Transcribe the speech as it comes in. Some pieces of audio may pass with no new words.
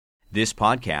This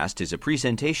podcast is a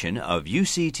presentation of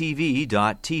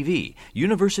UCTV.tv,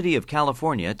 University of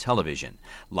California Television.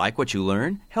 Like what you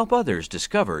learn? Help others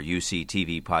discover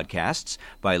UCTV podcasts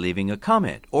by leaving a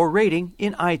comment or rating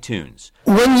in iTunes.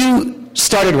 When you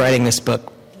started writing this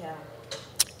book,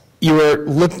 you were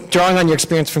drawing on your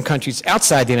experience from countries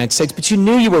outside the United States, but you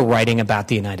knew you were writing about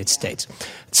the United States.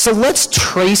 So let's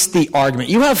trace the argument.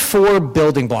 You have 4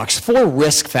 building blocks, 4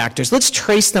 risk factors. Let's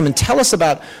trace them and tell us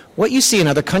about what you see in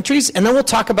other countries, and then we'll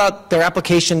talk about their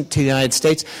application to the United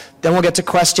States. Then we'll get to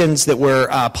questions that were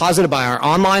posited by our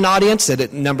online audience, that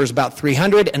it numbers about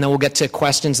 300, and then we'll get to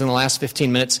questions in the last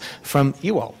 15 minutes from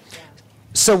you all.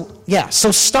 So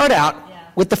start out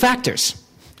with the factors.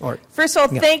 First of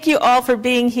all, thank you all for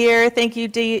being here. Thank you,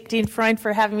 Dean Freund,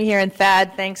 for having me here. And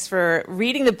Thad, thanks for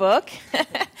reading the book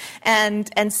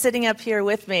and sitting up here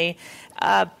with me.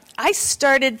 I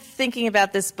started thinking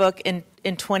about this book in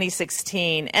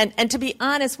 2016. And to be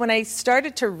honest, when I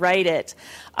started to write it,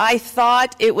 I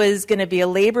thought it was going to be a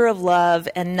labor of love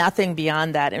and nothing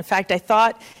beyond that. In fact, I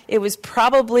thought it was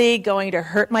probably going to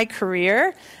hurt my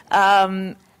career.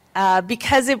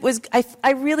 Because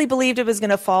I really believed it was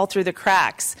going to fall through the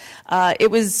cracks. I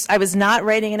was not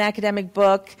writing an academic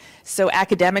book, so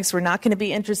academics were not going to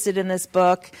be interested in this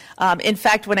book. In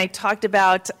fact, when I talked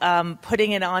about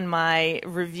putting it on my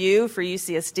review for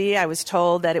UCSD, I was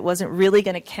told that it wasn't really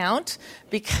going to count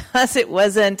because it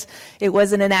wasn't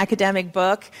an academic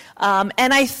book.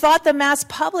 And I thought the mass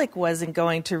public wasn't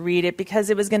going to read it because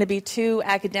it was going to be too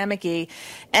academic-y.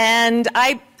 And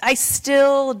I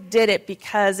still did it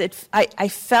because I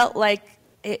felt like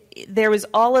there was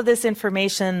all of this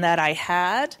information that I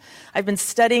had. I've been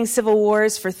studying civil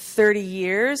wars for 30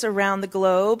 years around the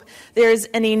globe. There's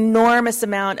an enormous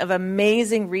amount of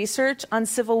amazing research on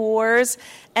civil wars,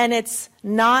 and it's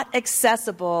not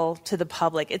accessible to the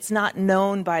public. It's not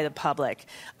known by the public.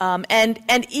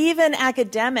 And even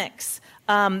academics,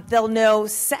 they'll know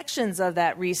sections of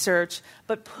that research,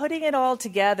 but putting it all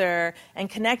together and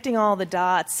connecting all the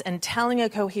dots and telling a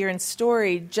coherent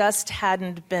story just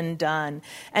hadn't been done.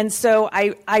 And so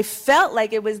I felt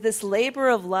like it was this labor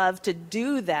of love to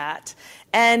do that.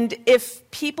 And if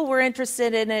people were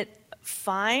interested in it,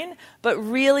 fine. But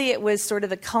really it was sort of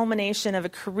the culmination of a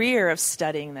career of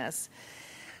studying this.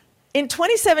 In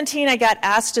 2017, I got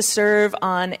asked to serve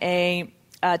on a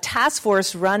task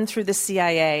force run through the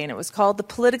CIA, and it was called the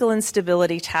Political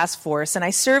Instability Task Force, and I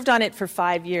served on it for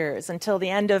 5 years until the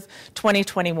end of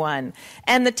 2021.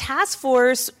 And the task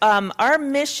force, our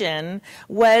mission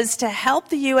was to help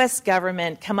the U.S.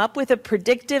 government come up with a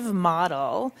predictive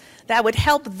model that would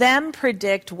help them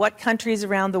predict what countries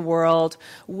around the world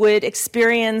would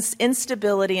experience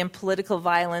instability and political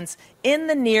violence in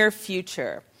the near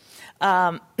future.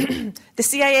 The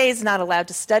CIA is not allowed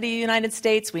to study the United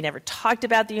States. We never talked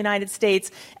about the United States.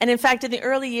 And in fact, in the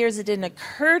early years, it didn't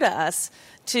occur to us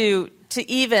to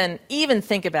even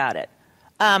think about it.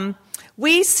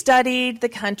 We studied the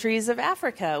countries of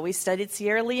Africa. We studied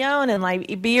Sierra Leone and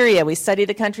Liberia. We studied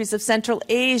the countries of Central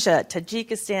Asia,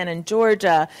 Tajikistan and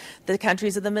Georgia, the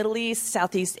countries of the Middle East,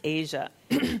 Southeast Asia.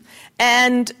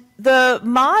 And the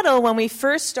model, when we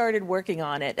first started working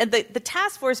on it, and the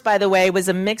task force, by the way, was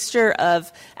a mixture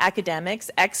of academics,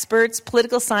 experts,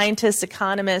 political scientists,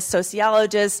 economists,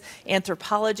 sociologists,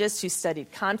 anthropologists who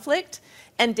studied conflict,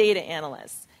 and data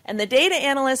analysts. And the data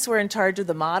analysts were in charge of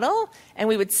the model, and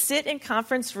we would sit in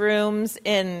conference rooms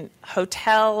in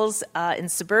hotels in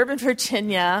suburban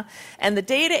Virginia, and the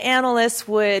data analysts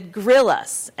would grill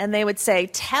us, and they would say,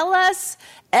 tell us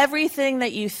everything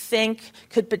that you think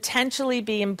could potentially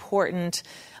be important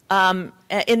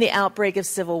in the outbreak of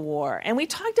civil war. And we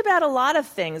talked about a lot of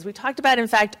things. We talked about, in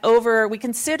fact, we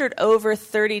considered over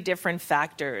 30 different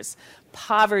factors: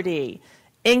 poverty,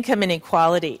 income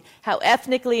inequality, how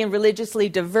ethnically and religiously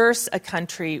diverse a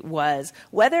country was,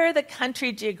 whether the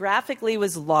country geographically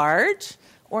was large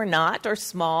or not, or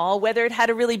small, whether it had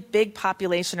a really big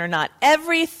population or not,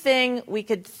 everything we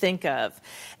could think of.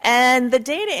 And the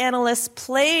data analysts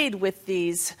played with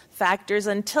these factors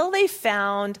until they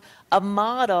found a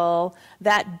model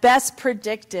that best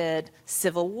predicted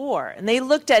civil war. And they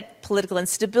looked at political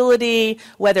instability,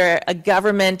 whether a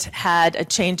government had a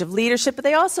change of leadership, but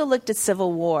they also looked at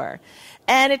civil war.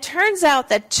 And it turns out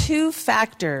that 2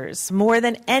 factors, more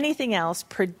than anything else,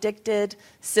 predicted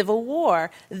civil war.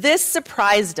 This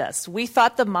surprised us. We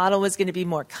thought the model was going to be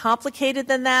more complicated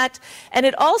than that. And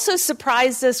it also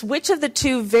surprised us which of the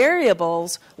 2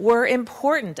 variables were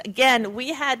important. Again,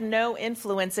 we had no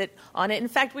influence on it. In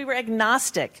fact, we were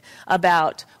agnostic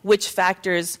about which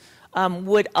factors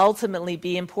would ultimately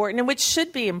be important and which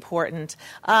should be important.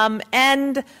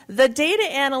 And the data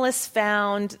analysts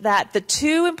found that the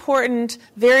two important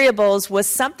variables was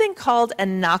something called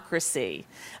anocracy.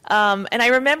 And I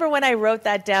remember when I wrote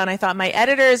that down, I thought my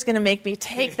editor is going to make me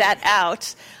take that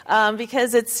out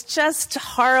because it's just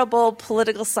horrible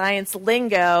political science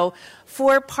lingo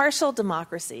for partial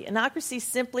democracy. Anocracy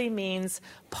simply means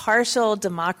partial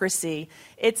democracy.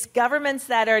 It's governments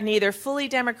that are neither fully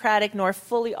democratic nor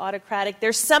fully autocratic.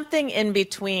 There's something in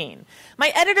between.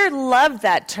 My editor loved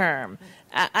that term.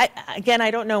 I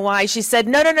don't know why. She said,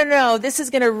 no, this is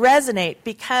going to resonate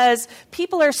because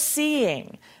people are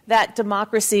seeing that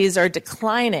democracies are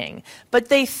declining, but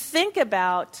they think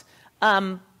about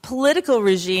political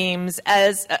regimes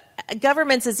as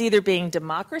governments as either being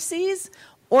democracies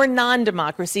or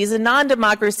non-democracies. And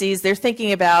non-democracies, they're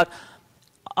thinking about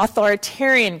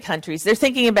authoritarian countries. They're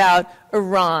thinking about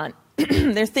Iran.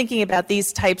 They're thinking about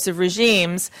these types of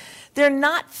regimes. They're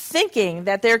not thinking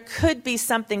that there could be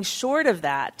something short of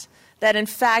that in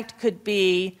fact could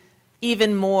be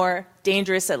even more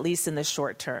dangerous, at least in the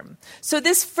short term. So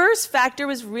this first factor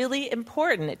was really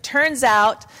important. It turns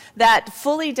out that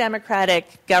fully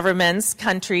democratic governments,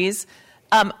 countries,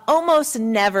 almost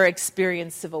never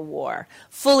experience civil war.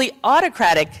 Fully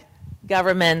autocratic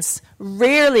governments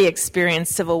rarely experience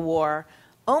civil war.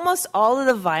 Almost all of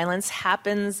the violence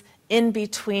happens in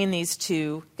between these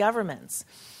two governments.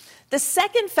 The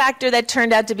second factor that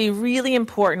turned out to be really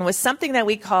important was something that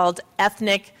we called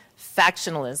ethnic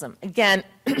factionalism. Again,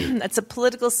 that's a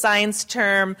political science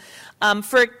term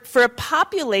for a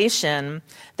population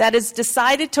that has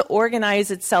decided to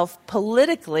organize itself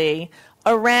politically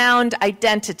around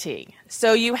identity.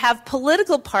 So you have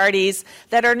political parties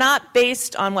that are not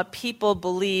based on what people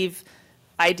believe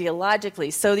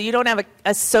ideologically. So you don't have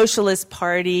a socialist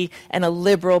party and a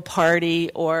liberal party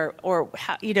or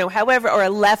a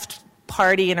left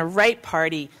party and a right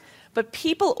party. But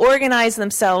people organize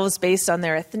themselves based on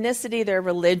their ethnicity, their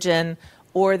religion,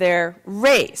 or their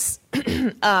race.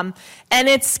 And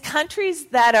it's countries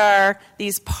that are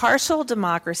these partial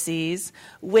democracies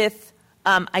with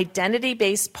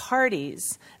identity-based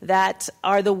parties that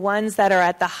are the ones that are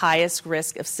at the highest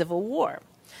risk of civil war.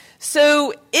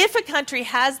 So if a country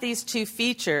has these two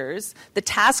features, the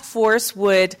task force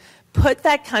would put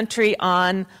that country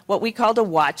on what we called a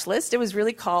watch list. It was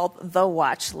really called the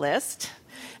watch list.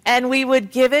 And we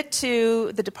would give it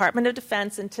to the Department of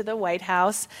Defense and to the White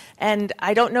House. And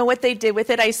I don't know what they did with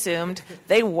it. I assumed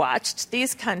they watched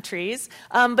these countries.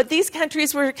 But these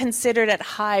countries were considered at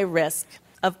high risk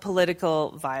of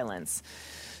political violence.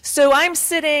 So I'm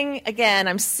sitting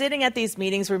at these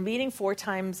meetings. We're meeting 4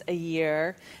 times a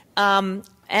year.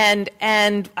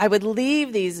 And I would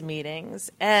leave these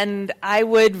meetings and I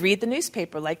would read the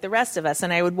newspaper like the rest of us,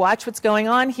 and I would watch what's going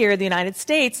on here in the United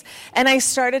States, and I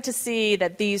started to see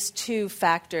that these two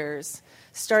factors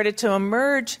started to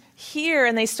emerge here,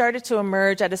 and they started to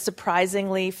emerge at a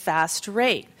surprisingly fast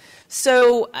rate.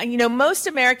 So, most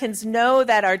Americans know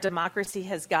that our democracy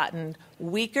has gotten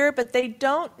weaker, but they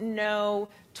don't know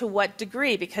to what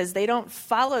degree because they don't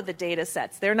follow the data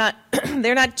sets. They're not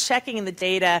checking the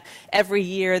data every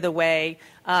year the way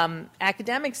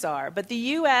academics are. But the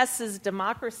U.S.'s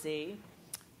democracy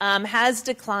has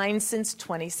declined since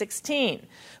 2016.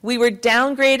 We were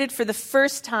downgraded for the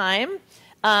first time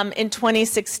in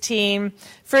 2016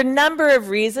 for a number of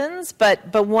reasons,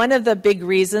 but one of the big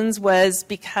reasons was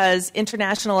because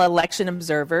international election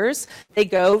observers, they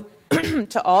go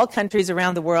to all countries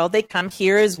around the world. They come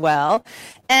here as well.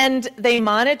 And they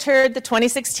monitored the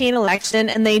 2016 election,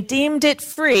 and they deemed it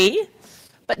free,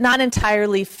 but not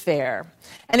entirely fair.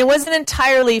 And it wasn't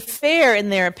entirely fair, in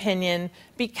their opinion,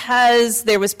 because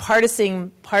there was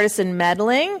partisan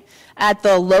meddling at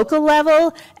the local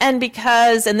level, and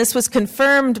because, and this was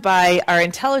confirmed by our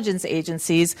intelligence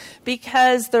agencies,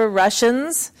 because the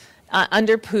Russians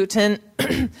under Putin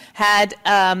had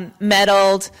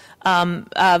meddled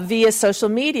via social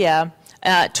media,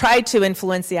 tried to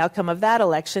influence the outcome of that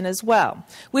election as well.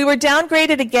 We were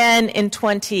downgraded again in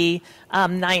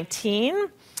 2019,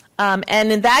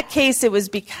 and in that case it was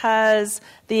because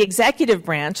the executive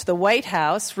branch, the White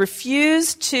House,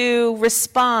 refused to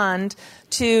respond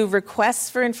to requests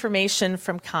for information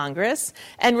from Congress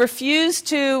and refused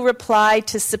to reply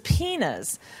to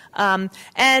subpoenas.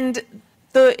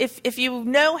 If you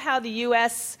know how the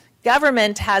U.S.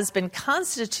 government has been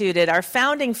constituted, our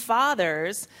founding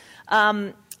fathers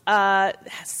set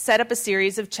up a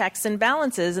series of checks and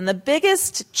balances. And the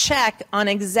biggest check on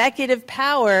executive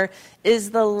power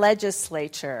is the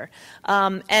legislature.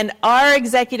 And our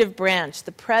executive branch,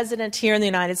 the president here in the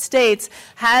United States,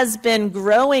 has been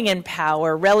growing in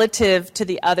power relative to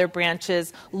the other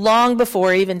branches long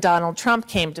before even Donald Trump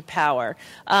came to power.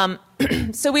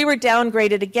 So we were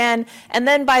downgraded again. And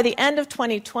then by the end of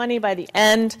 2020, by the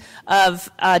end of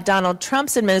Donald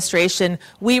Trump's administration,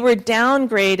 we were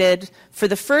downgraded for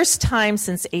the first time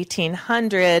since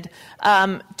 1800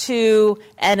 to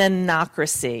an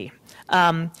anocracy.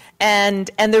 And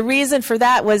the reason for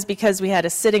that was because we had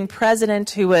a sitting president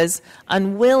who was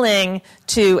unwilling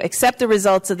to accept the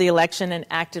results of the election and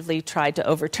actively tried to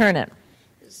overturn it.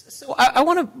 So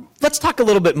let's talk a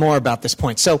little bit more about this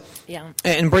point. So,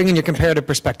 and bring in your comparative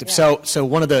perspective. Yeah. So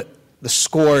one of the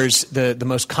scores, the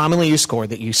most commonly used score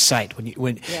that you cite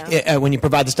when you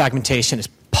provide this documentation is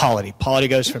polity. Polity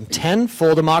goes from 10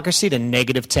 full democracy to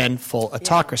 -10 full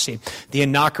autocracy. Yeah. The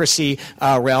anocracy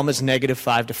realm is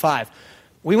 -5 to 5.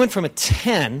 We went from a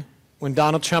 10 when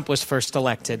Donald Trump was first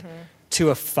elected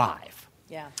to a 5.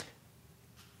 Yeah.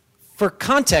 For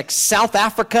context, South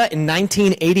Africa in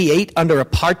 1988 under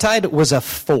apartheid was a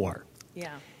 4. Yeah.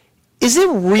 Is it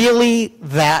really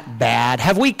that bad?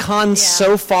 Have we gone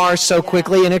so far so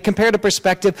quickly? In a comparative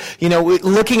perspective,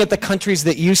 looking at the countries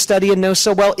that you study and know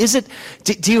so well,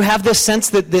 do you have this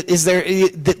sense that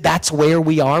that's where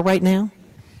we are right now?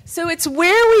 So it's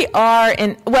where we are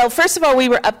well, first of all, we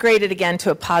were upgraded again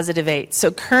to a +8. So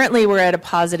currently we're at a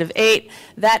 +8.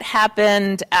 That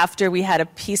happened after we had a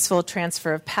peaceful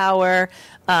transfer of power.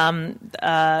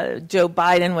 Joe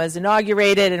Biden was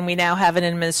inaugurated, and we now have an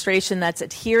administration that's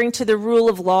adhering to the rule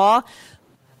of law.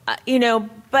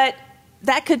 But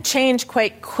that could change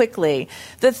quite quickly.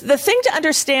 The thing to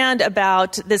understand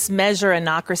about this measure,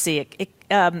 anocracy,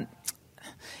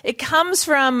 it comes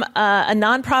from a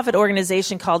nonprofit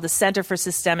organization called the Center for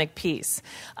Systemic Peace.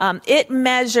 It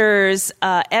measures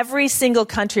every single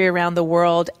country around the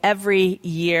world every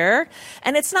year,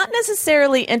 and it's not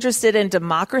necessarily interested in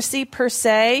democracy per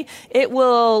se. It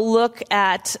will look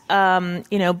at,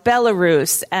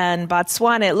 Belarus and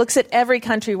Botswana. It looks at every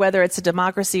country, whether it's a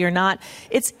democracy or not.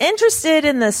 It's interested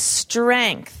in the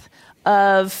strength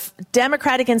of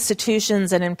democratic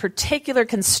institutions and in particular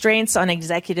constraints on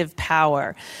executive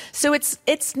power. So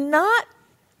it's not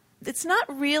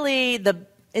really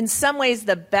in some ways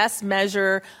the best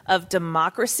measure of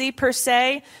democracy per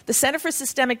se. The Center for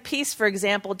Systemic Peace, for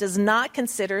example, does not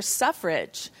consider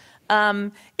suffrage.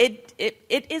 It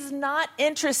is not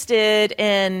interested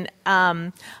in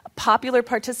popular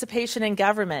participation in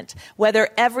government, whether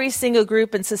every single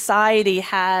group in society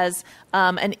has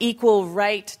an equal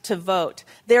right to vote.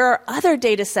 There are other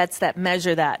data sets that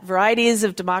measure that. Varieties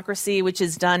of Democracy, which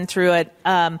is done through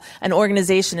an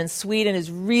organization in Sweden, is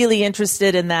really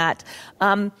interested in that.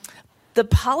 The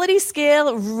polity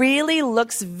scale really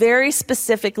looks very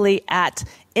specifically at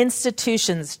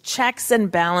institutions, checks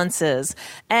and balances.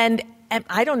 And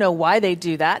I don't know why they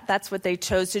do that. That's what they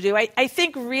chose to do. I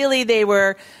think really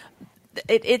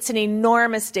it's an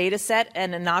enormous data set,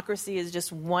 and anocracy is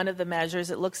just one of the measures.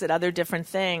 It looks at other different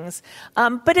things.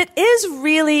 But it is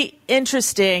really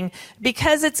interesting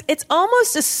because it's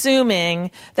almost assuming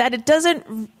that it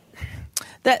doesn't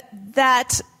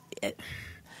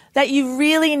that you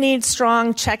really need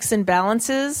strong checks and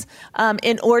balances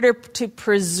in order to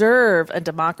preserve a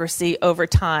democracy over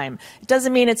time. It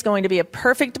doesn't mean it's going to be a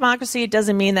perfect democracy. It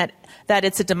doesn't mean that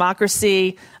it's a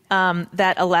democracy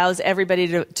that allows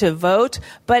everybody to vote,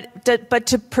 but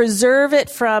to preserve it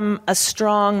from a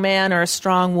strong man or a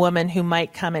strong woman who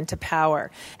might come into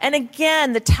power. And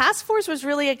again, the task force was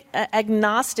really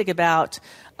agnostic about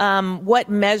what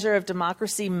measure of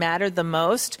democracy mattered the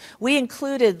most. We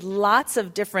included lots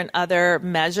of different other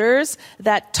measures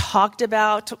that talked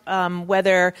about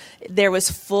whether there was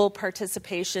full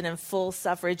participation and full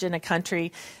suffrage in a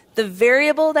country. The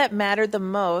variable that mattered the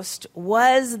most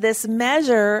was this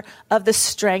measure of the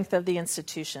strength of the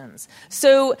institutions.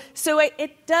 So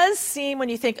it does seem, when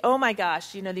you think, oh my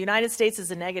gosh, the United States is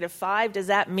a -5. Does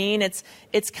that mean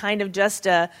it's kind of just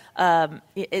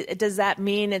does that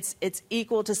mean it's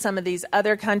equal to some of these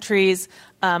other countries?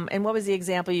 And what was the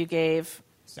example you gave?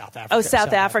 South Africa. Oh,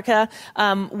 South Africa,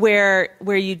 where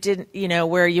you didn't,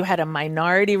 where you had a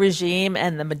minority regime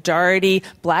and the majority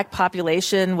black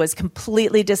population was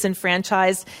completely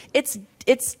disenfranchised. It's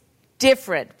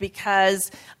different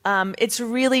because it's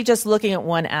really just looking at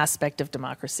one aspect of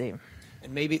democracy.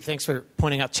 And maybe, thanks for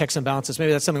pointing out checks and balances.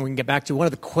 Maybe that's something we can get back to. One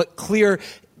of the clear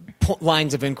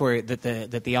lines of inquiry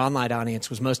that the online audience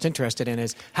was most interested in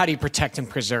is how do you protect and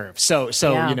preserve. So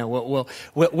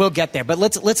we'll get there. But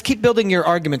let's keep building your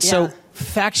argument. Yeah. So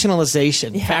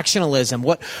factionalization, factionalism.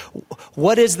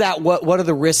 What is that? What are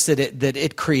the risks that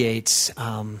it creates?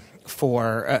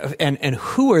 For and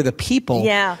who are the people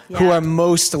who are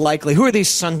most likely? Who are these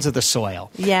sons of the soil?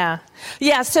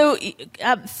 So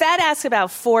Thad asked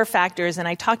about 4 factors, and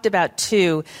I talked about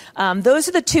 2. Those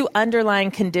are the 2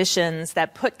 underlying conditions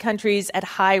that put countries at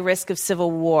high risk of civil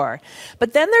war.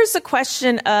 But then there's the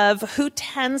question of who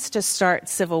tends to start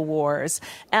civil wars.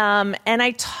 And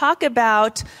I talk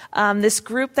about this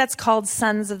group that's called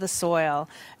Sons of the Soil.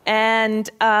 And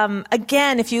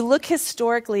again, if you look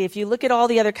historically, if you look at all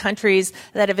the other countries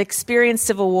that have experienced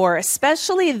civil war,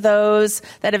 especially those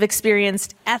that have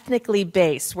experienced ethnically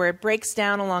based, where it breaks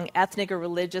down along ethnic or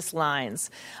religious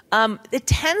lines, it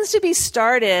tends to be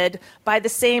started by the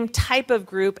same type of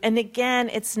group. And again,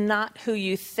 it's not who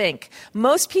you think.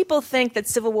 Most people think that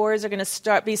civil wars are going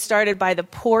to be started by the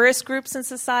poorest groups in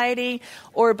society,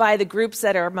 or by the groups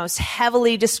that are most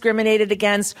heavily discriminated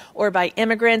against, or by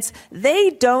immigrants. They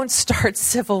don't start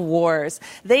civil wars.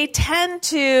 They tend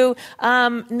to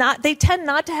not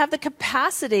to have the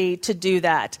capacity to do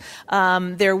that.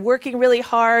 They're working really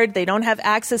hard. They don't have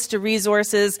access to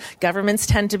resources. Governments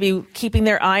tend to be keeping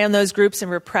their eye on those groups and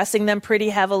repressing them pretty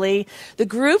heavily. The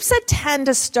groups that tend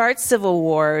to start civil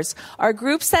wars are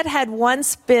groups that had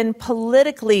once been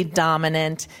politically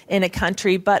dominant in a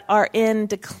country but are in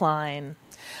decline.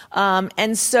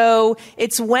 And so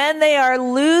it's when they are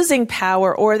losing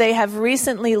power or they have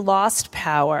recently lost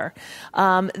power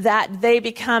that they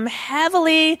become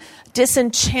heavily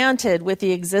disenchanted with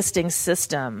the existing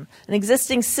system, an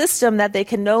existing system that they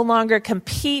can no longer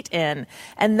compete in.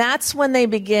 And that's when they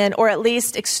begin, or at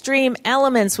least extreme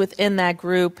elements within that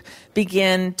group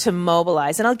begin to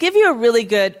mobilize. And I'll give you a really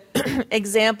good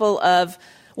example of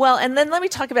and then let me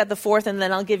talk about the 4th, and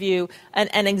then I'll give you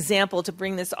an example to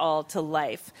bring this all to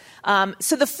life.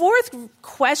 So the 4th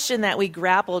question that we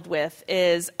grappled with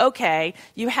is, okay,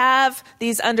 you have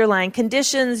these underlying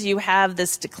conditions, you have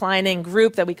this declining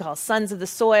group that we call Sons of the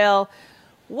Soil.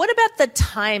 What about the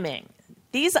timing?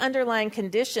 These underlying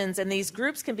conditions and these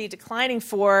groups can be declining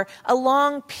for a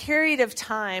long period of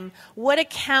time. What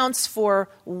accounts for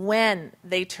when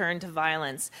they turn to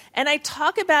violence? And I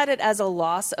talk about it as a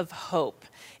loss of hope.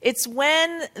 It's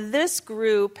when this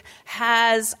group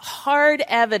has hard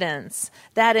evidence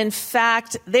that, in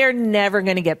fact, they're never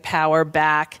going to get power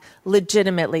back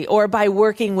legitimately or by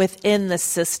working within the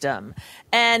system.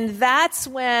 And that's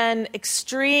when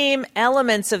extreme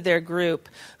elements of their group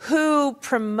who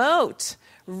promote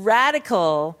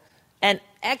radical and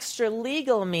extra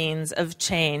legal means of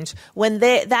change,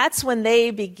 that's when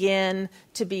they begin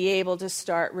to be able to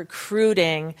start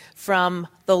recruiting from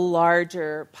the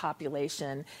larger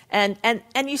population. And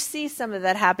you see some of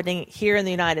that happening here in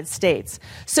the United States.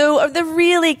 So the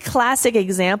really classic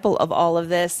example of all of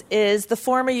this is the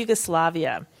former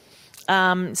Yugoslavia.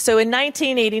 So in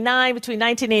 1989, between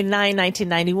 1989 and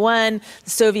 1991, the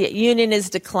Soviet Union is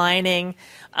declining.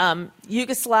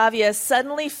 Yugoslavia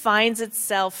suddenly finds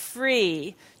itself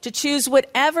free to choose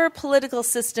whatever political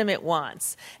system it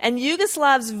wants. And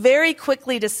Yugoslavs very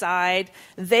quickly decide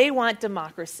they want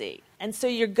democracy. And so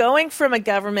you're going from a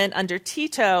government under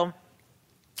Tito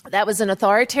that was an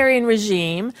authoritarian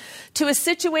regime to a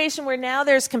situation where now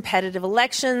there's competitive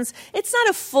elections. It's not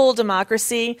a full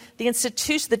democracy.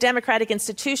 The democratic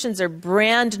institutions are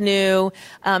brand new.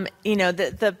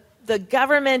 The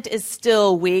government is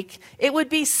still weak. It would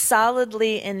be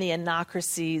solidly in the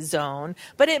anocracy zone,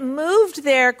 but it moved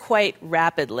there quite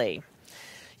rapidly.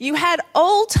 You had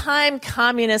old-time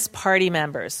Communist Party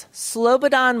members.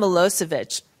 Slobodan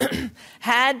Milosevic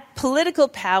had political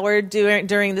power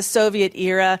during the Soviet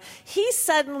era. He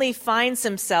suddenly finds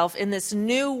himself in this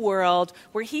new world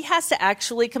where he has to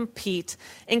actually compete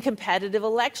in competitive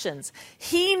elections.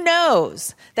 He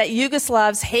knows that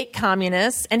Yugoslavs hate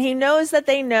communists, and he knows that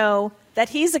they know that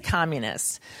he's a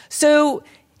communist. So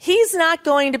he's not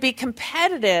going to be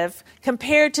competitive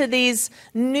compared to these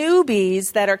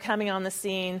newbies that are coming on the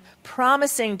scene,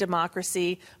 promising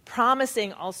democracy,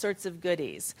 promising all sorts of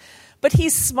goodies. But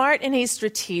he's smart and he's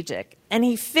strategic, and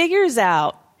he figures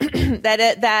out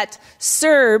that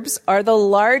Serbs are the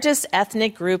largest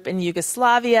ethnic group in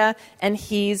Yugoslavia, and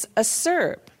he's a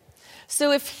Serb.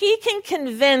 So if he can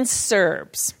convince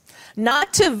Serbs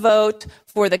not to vote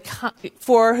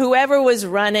for whoever was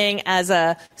running as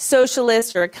a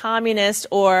socialist or a communist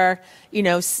or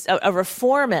a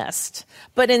reformist,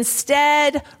 but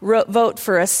instead vote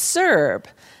for a Serb,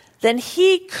 then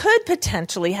he could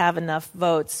potentially have enough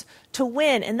votes to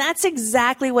win. And that's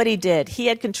exactly what he did. He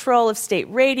had control of state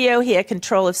radio. He had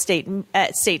control of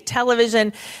state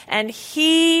television. And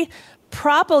he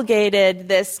propagated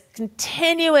this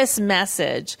continuous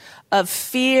message of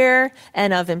fear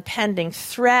and of impending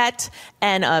threat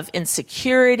and of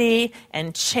insecurity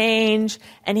and change.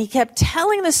 And he kept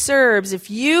telling the Serbs, if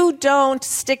you don't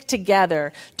stick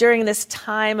together during this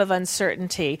time of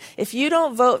uncertainty, if you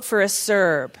don't vote for a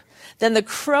Serb, then the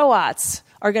Croats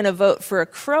are going to vote for a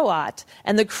Croat,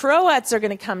 and the Croats are going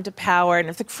to come to power. And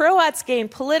if the Croats gain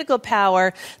political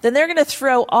power, then they're going to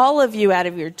throw all of you out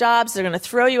of your jobs. They're going to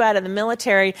throw you out of the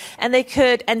military,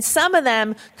 and some of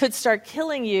them could start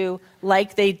killing you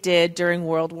like they did during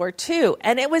World War II.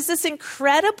 And it was this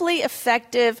incredibly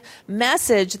effective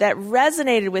message that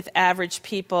resonated with average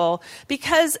people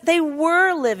because they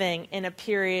were living in a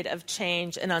period of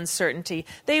change and uncertainty.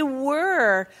 They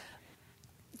were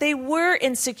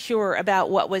insecure about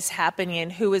what was happening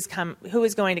and who was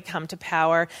going to come to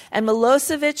power. And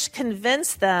Milosevic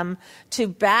convinced them to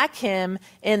back him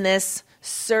in this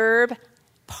Serb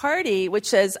party,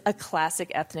 which is a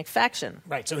classic ethnic faction.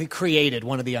 Right. So he created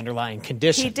one of the underlying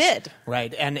conditions. He did.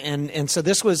 Right. And so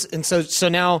this was, and so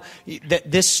now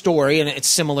this story, and it's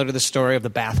similar to the story of the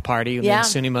Ba'ath Party and the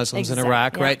Sunni Muslims in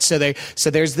Iraq, right? So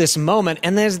there's this moment,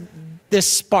 and there's this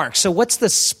spark. So what's the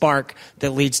spark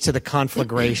that leads to the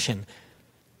conflagration?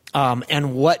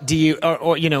 And what do you,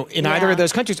 or in either of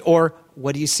those countries, or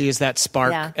what do you see as that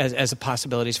spark, as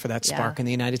possibilities for that spark in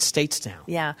the United States now?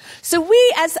 Yeah. So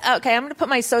I'm going to put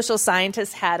my social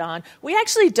scientist hat on. We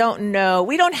actually don't know.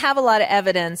 We don't have a lot of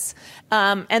evidence,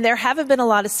 and there haven't been a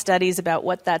lot of studies about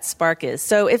what that spark is.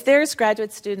 So if there's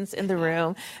graduate students in the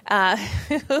room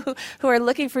who are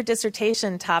looking for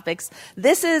dissertation topics,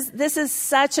 this is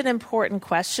such an important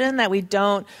question that we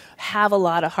don't have a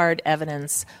lot of hard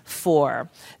evidence for.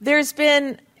 There's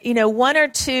been, one or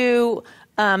two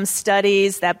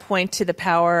studies that point to the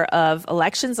power of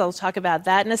elections. I'll talk about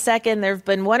that in a second. There have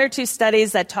been one or two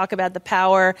studies that talk about the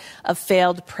power of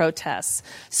failed protests.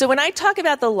 So when I talk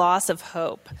about the loss of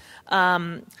hope,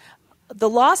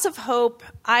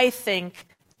 I think,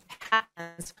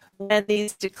 happens when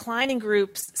these declining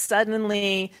groups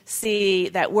suddenly see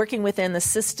that working within the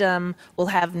system will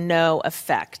have no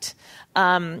effect.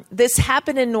 This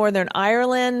happened in Northern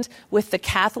Ireland with the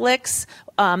Catholics.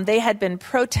 They had been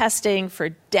protesting for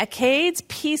decades,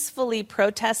 peacefully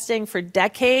protesting for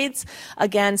decades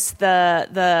against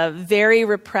the very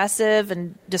repressive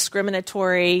and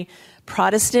discriminatory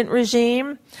Protestant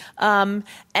regime.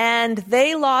 And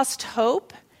they lost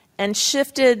hope and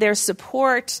shifted their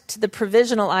support to the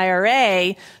Provisional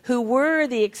IRA, who were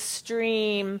the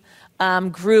extreme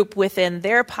group within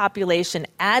their population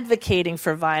advocating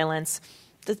for violence.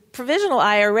 The Provisional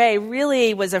IRA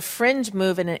really was a fringe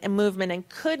movement and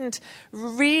couldn't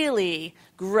really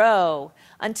grow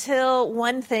until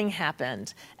one thing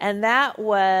happened, and that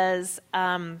was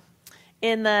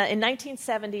in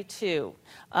 1972.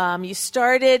 You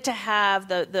started to have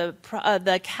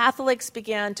the Catholics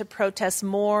began to protest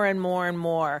more and more and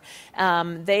more.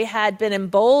 They had been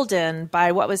emboldened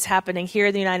by what was happening here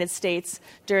in the United States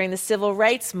during the Civil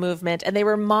Rights Movement, and they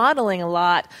were modeling a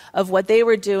lot of what they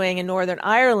were doing in Northern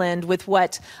Ireland with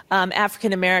what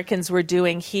African Americans were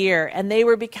doing here. And they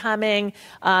were becoming,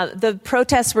 the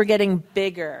protests were getting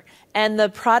bigger. And the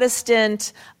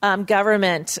Protestant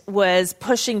government was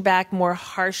pushing back more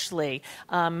harshly,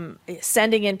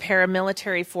 sending in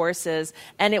paramilitary forces,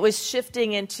 and it was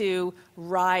shifting into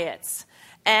riots.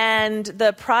 And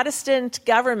the Protestant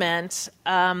government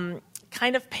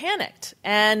kind of panicked,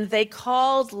 and they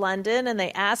called London and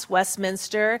they asked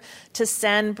Westminster to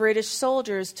send British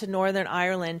soldiers to Northern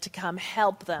Ireland to come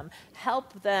help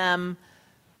them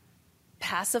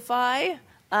pacify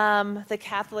the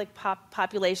Catholic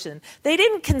population. They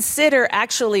didn't consider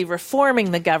actually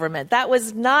reforming the government. That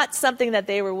was not something that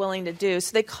they were willing to do.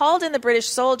 So they called in the British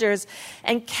soldiers,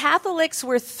 and Catholics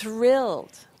were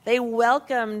thrilled. They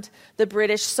welcomed the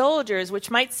British soldiers,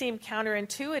 which might seem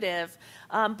counterintuitive,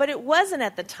 but it wasn't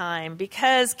at the time,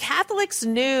 because Catholics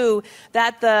knew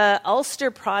that the Ulster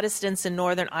Protestants in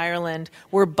Northern Ireland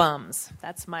were bums.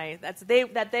 That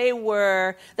they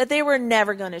were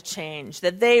never going to change.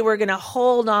 That they were going to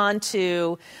hold on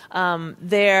to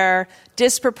their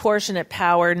disproportionate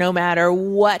power no matter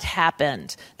what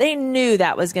happened. They knew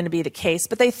that was going to be the case,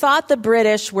 but they thought the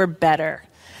British were better.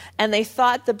 And they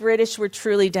thought the British were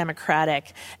truly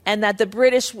democratic, and that the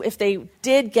British, if they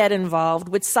did get involved,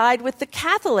 would side with the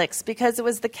Catholics, because it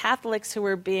was the Catholics who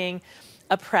were being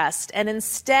oppressed. And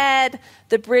instead,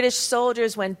 the British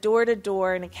soldiers went door to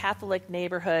door in Catholic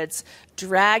neighborhoods,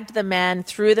 dragged the men,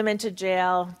 threw them into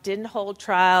jail, didn't hold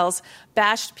trials,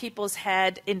 bashed people's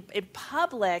head in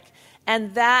public,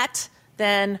 and that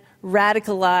then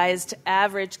radicalized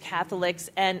average Catholics,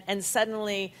 and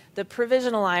suddenly the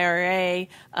provisional IRA,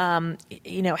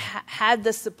 had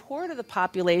the support of the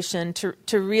population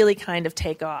to really kind of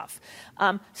take off.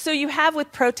 So you have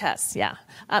with protests, yeah.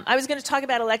 I was going to talk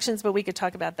about elections, but we could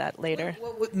talk about that later.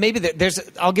 Well, maybe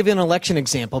I'll give you an election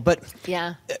example, but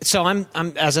yeah. So I'm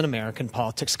as an American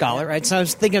politics scholar, right? So I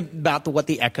was thinking about what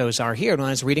the echoes are here, and when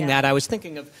I was reading that, I was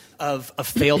thinking of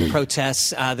failed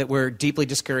protests that were deeply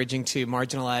discouraging to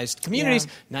marginalized communities.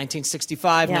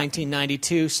 1965,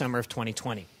 1992, summer of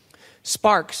 2020.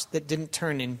 Sparks that didn't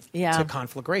turn into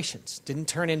conflagrations, didn't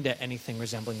turn into anything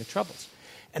resembling the Troubles.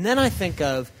 And then I think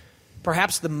of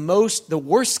perhaps the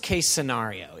worst case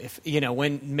scenario, if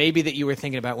when maybe that you were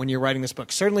thinking about when you're writing this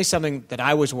book, certainly something that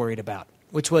I was worried about,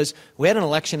 which was we had an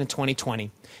election in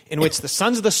 2020 in which the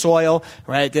Sons of the Soil,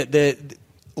 right,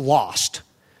 lost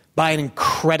by an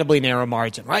incredibly narrow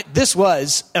margin, right? This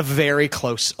was a very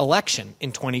close election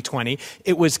in 2020.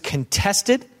 It was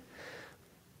contested.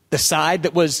 The side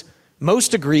that was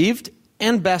most aggrieved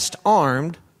and best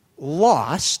armed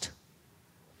lost.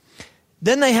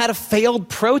 Then they had a failed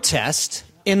protest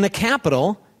in the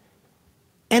Capitol,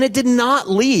 and it did not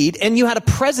lead. And you had a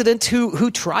president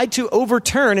who tried to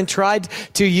overturn and tried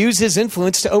to use his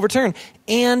influence to overturn.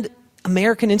 And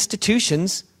American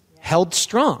institutions held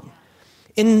strong.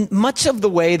 In much of the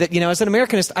way that, as an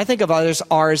Americanist, I think of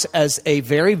ours as a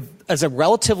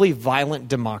relatively violent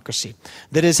democracy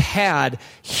that has had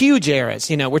huge eras.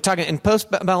 We're talking in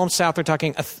post-bellum South, we're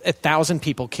talking 1,000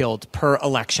 people killed per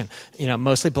election.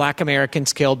 Mostly black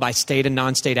Americans killed by state and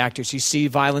non-state actors. You see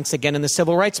violence again in the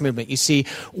civil rights movement. You see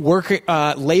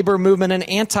labor movement and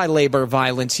anti-labor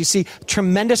violence. You see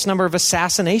tremendous number of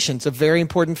assassinations of very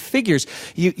important figures.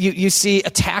 You see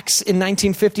attacks in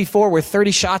 1954 where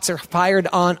 30 shots are fired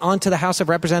onto the House of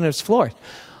Representatives floor.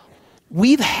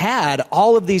 We've had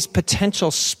all of these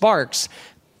potential sparks,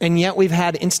 and yet we've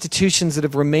had institutions that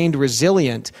have remained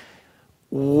resilient.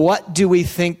 What do we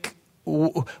think?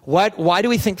 Why do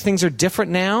we think things are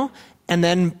different now? And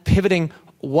then pivoting,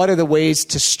 what are the ways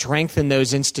to strengthen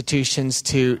those institutions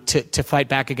to fight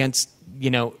back against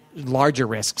larger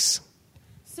risks?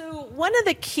 So one of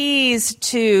the keys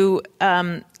to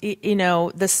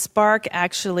the spark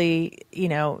actually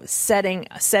setting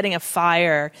a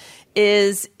fire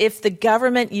is if the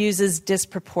government uses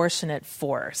disproportionate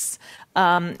force.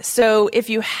 So if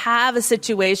you have a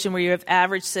situation where you have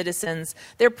average citizens,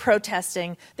 they're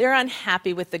protesting, they're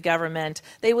unhappy with the government,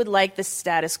 they would like the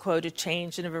status quo to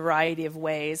change in a variety of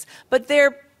ways, but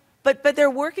they're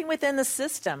working within the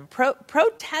system.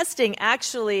 Protesting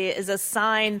actually is a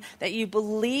sign that you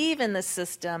believe in the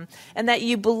system and that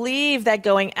you believe that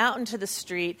going out into the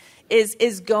street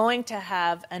is going to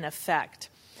have an effect.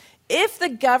 If the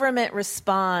government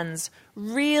responds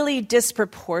really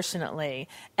disproportionately,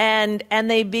 and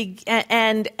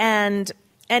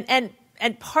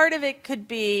part of it could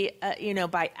be,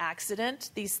 by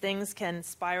accident, these things can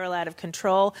spiral out of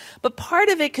control. But part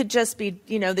of it could just be,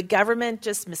 the government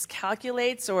just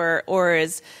miscalculates, or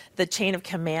is the chain of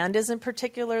command isn't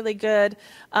particularly good.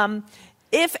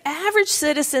 If average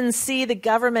citizens see the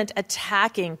government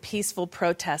attacking peaceful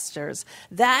protesters,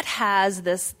 that has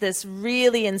this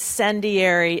really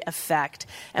incendiary effect.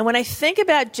 And when I think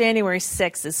about January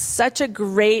 6th, is such a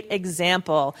great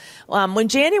example. When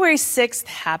January 6th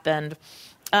happened,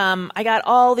 I got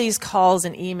all these calls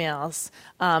and emails.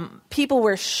 People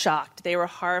were shocked. They were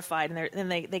horrified,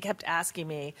 and they kept asking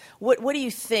me, "What do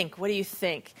you think? What do you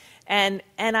think?" And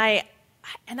I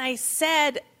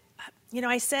said,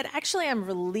 actually, I'm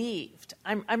relieved.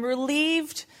 I'm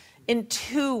relieved in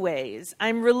two ways.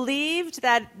 I'm relieved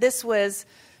that this was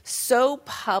so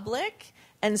public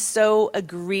and so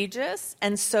egregious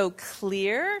and so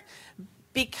clear,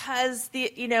 because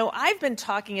I've been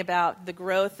talking about the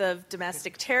growth of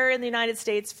domestic terror in the United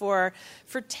States for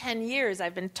 10 years.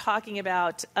 I've been talking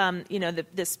about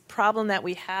this problem that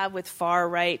we have with far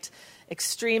right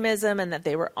extremism, and that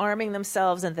they were arming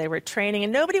themselves and they were training,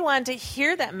 and nobody wanted to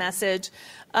hear that message.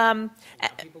 People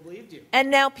believed you.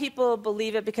 And now people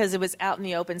believe it because it was out in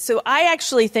the open. So I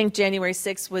actually think January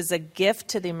 6th was a gift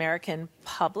to the American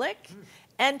public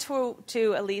and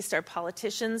to at least our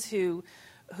politicians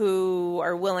who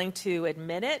are willing to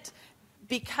admit it,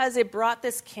 because it brought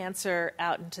this cancer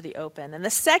out into the open. And the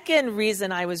second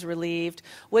reason I was relieved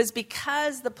was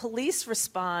because the police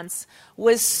response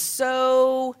was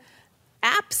so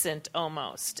absent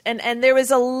almost. And there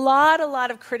was a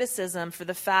lot of criticism for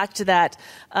the fact that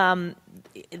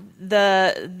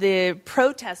the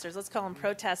protesters, let's call them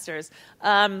protesters,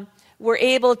 were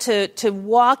able to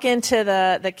walk into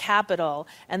the Capitol,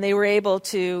 and they were able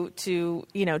to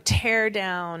tear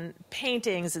down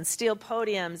paintings and steal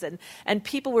podiums, and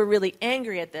people were really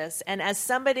angry at this. And as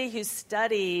somebody who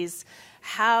studies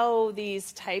how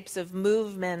these types of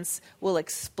movements will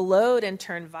explode and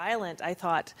turn violent, I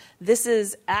thought this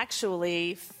is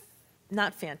actually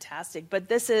not fantastic, but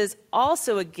this is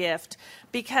also a gift,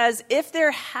 because if there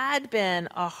had been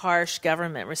a harsh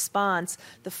government response,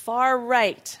 the far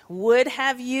right would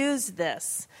have used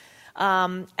this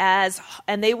and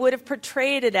they would have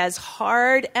portrayed it as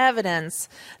hard evidence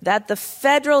that the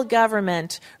federal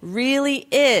government really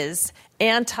is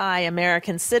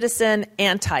anti-American citizen,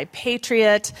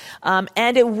 anti-patriot,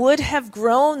 and it would have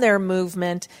grown their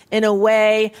movement in a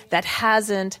way that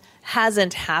hasn't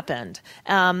happened.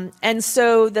 And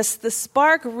so the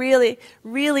spark really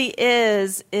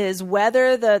is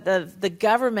whether the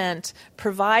government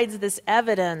provides this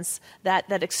evidence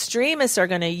that extremists are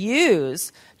going to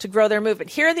use to grow their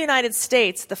movement. Here in the United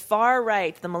States, the far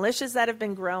right, the militias that have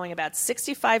been growing, about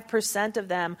 65% of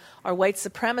them are white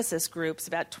supremacist groups.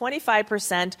 About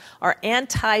 25% are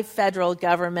anti-federal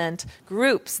government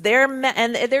groups. And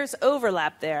there's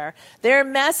overlap there. Their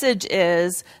message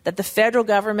is that the federal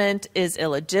government is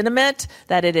illegitimate,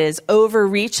 that it is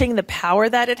overreaching the power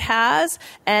that it has,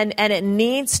 and it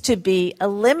needs to be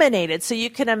eliminated. So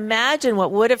you can imagine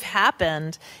what would have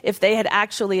happened if they had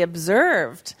actually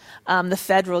observed the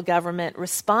federal government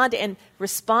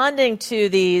responding to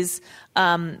these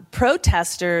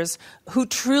protesters who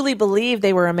truly believed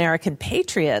they were American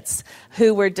patriots,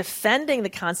 who were defending the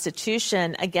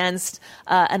Constitution against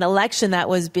an election that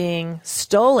was being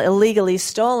illegally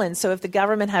stolen. So if the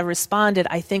government had responded,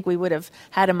 I think we would have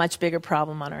had a much bigger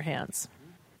problem on our hands.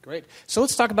 Great. So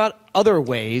let's talk about other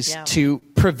ways to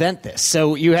prevent this.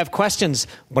 So you have questions.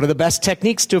 What are the best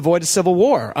techniques to avoid a civil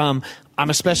war? I'm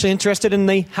especially interested in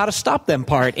the how to stop them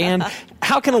part. And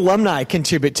how can alumni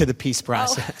contribute to the peace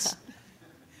process?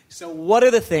 So what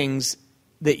are the things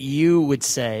that you would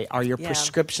say are your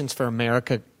prescriptions for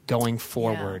America going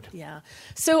forward? Yeah.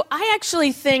 So I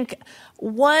actually think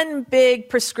one big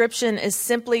prescription is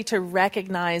simply to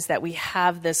recognize that we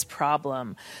have this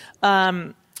problem.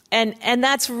 And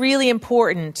that's really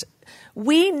important.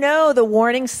 We know the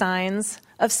warning signs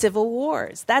of civil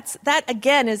wars. That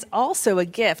again is also a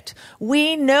gift.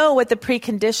 We know what the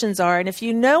preconditions are, and if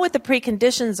you know what the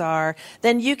preconditions are,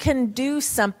 then you can do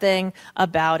something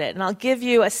about it. And I'll give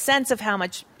you a sense of how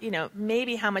much,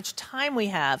 maybe how much time we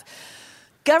have.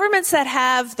 Governments that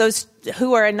have those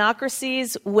who are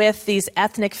anocracies with these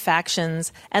ethnic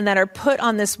factions and that are put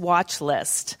on this watch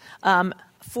list, and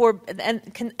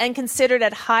considered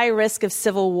at high risk of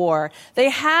civil war. They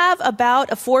have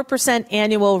about a 4%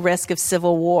 annual risk of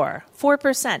civil war.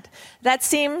 4%. That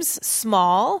seems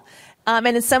small, and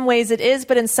in some ways it is,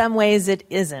 but in some ways it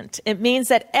isn't. It means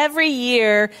that every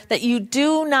year that you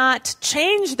do not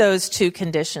change those two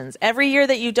conditions, every year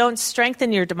that you don't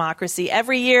strengthen your democracy,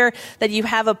 every year that you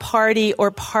have a party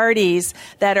or parties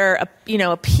that are,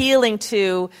 appealing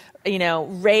to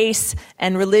race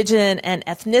and religion and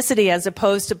ethnicity as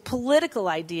opposed to political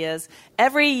ideas,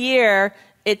 every year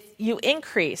you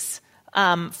increase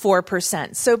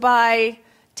 4%. So by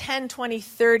 10, 20,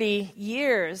 30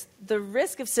 years, the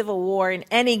risk of civil war in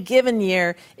any given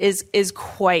year is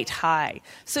quite high.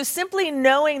 So simply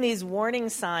knowing these warning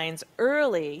signs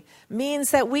early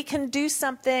means that we can do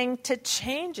something to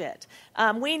change it.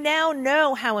 We now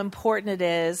know how important it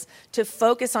is to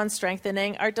focus on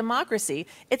strengthening our democracy.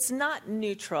 It's not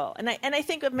neutral. And I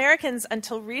think Americans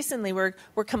until recently were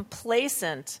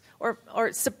complacent, or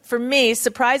for me,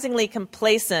 surprisingly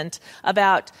complacent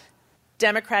about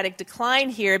democratic decline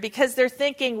here, because they're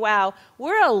thinking, wow,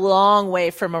 we're a long way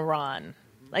from Iran.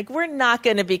 Like, we're not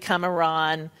going to become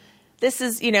Iran. This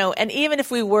is, and even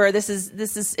if we were, this is,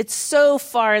 it's so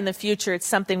far in the future, it's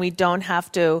something we don't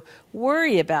have to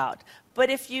worry about.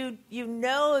 But if you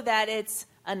know that it's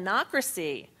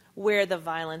anocracy where the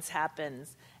violence happen,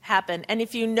 and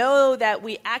if you know that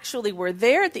we actually were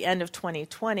there at the end of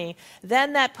 2020,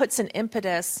 then that puts an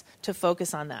impetus to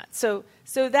focus on that. So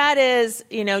that is,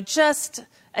 just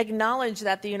acknowledge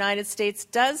that the United States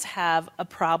does have a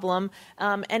problem,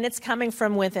 and it's coming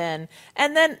from within.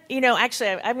 And then, actually,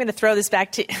 I'm going to throw this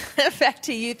back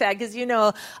to you, Thad, because you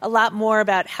know a lot more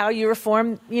about how you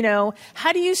reform,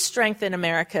 how do you strengthen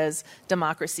America's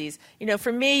democracies?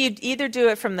 For me, you'd either do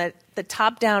it from the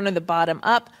top down or the bottom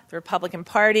up. The Republican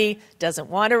Party doesn't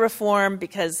want to reform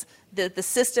because the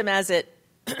system as it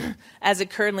as it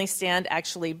currently stands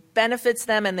actually benefits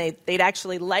them, and they'd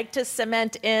actually like to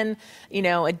cement in,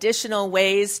 additional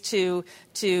ways to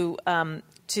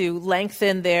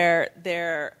lengthen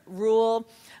their rule.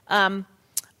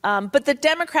 But the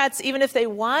Democrats, even if they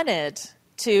wanted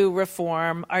to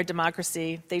reform our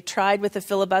democracy, they tried with the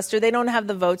filibuster. They don't have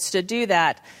the votes to do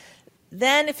that.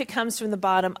 Then if it comes from the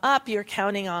bottom up, you're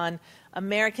counting on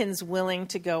Americans willing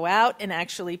to go out and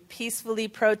actually peacefully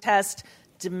protest,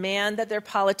 demand that their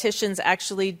politicians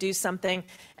actually do something.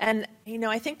 And,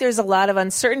 I think there's a lot of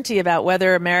uncertainty about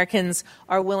whether Americans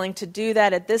are willing to do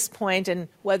that at this point and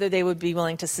whether they would be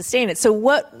willing to sustain it.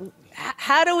 So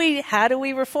how do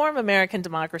we reform American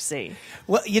democracy?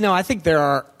 Well, I think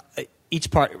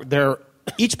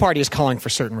each party is calling for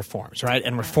certain reforms, right?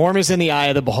 And reform is in the eye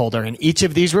of the beholder. And each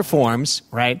of these reforms,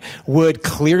 right, would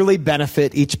clearly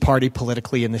benefit each party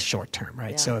politically in the short term,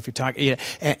 right? Yeah. So if you're talking,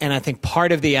 and I think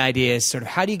part of the idea is sort of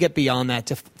how do you get beyond that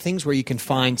to things where you can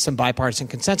find some bipartisan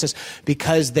consensus,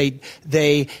 because they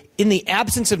in the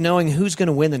absence of knowing who's going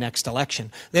to win the next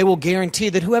election, they will guarantee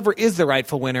that whoever is the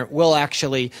rightful winner will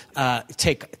actually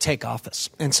take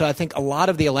office. And so I think a lot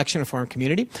of the election reform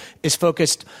community is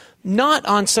focused not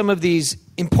on some of these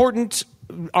important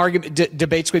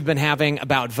debates we've been having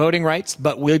about voting rights,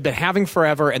 but we've been having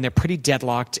forever, and they're pretty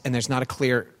deadlocked, and there's not a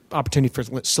clear opportunity for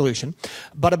solution,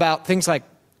 but about things like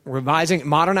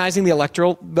modernizing the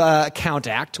Electoral Count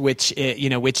Act, which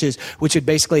would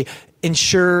basically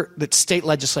ensure that state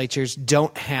legislatures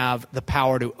don't have the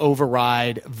power to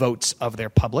override votes of their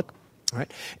public.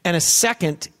 Right? And a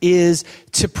second is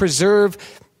to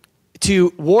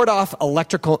ward off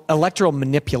electoral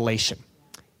manipulation.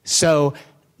 So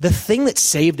the thing that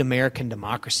saved American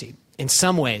democracy, in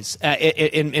some ways,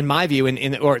 in my view,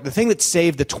 or the thing that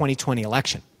saved the 2020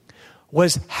 election,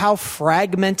 was how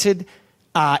fragmented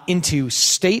into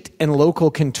state and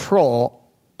local control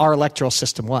our electoral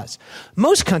system was.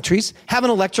 Most countries have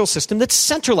an electoral system that's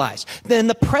centralized. Then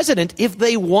the president, if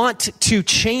they want to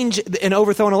change and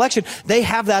overthrow an election, they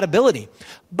have that ability.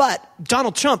 But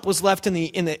Donald Trump was left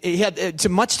he had to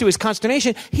much to his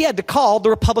consternation, he had to call the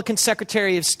Republican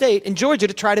Secretary of State in Georgia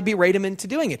to try to berate him into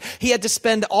doing it. He had to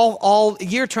spend all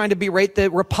year trying to berate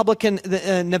the Republican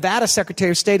Nevada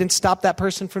Secretary of State and stop that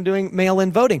person from doing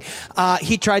mail-in voting.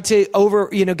 He tried to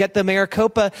get the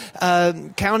Maricopa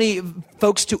County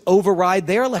folks to override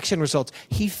their election results.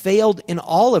 He failed in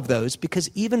all of those because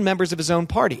even members of his own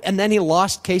party, and then he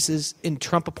lost cases in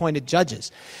Trump-appointed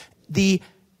judges. The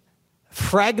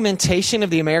fragmentation of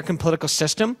the American political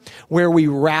system, where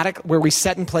we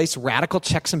set in place radical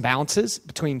checks and balances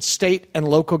between state and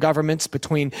local governments,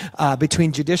 between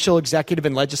judicial, executive,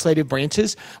 and legislative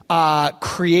branches, allowed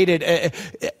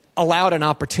an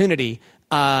opportunity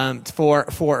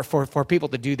for people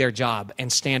to do their job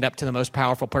and stand up to the most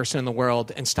powerful person in the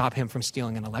world and stop him from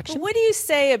stealing an election. What do you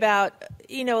say about,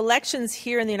 elections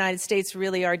here in the United States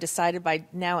really are decided by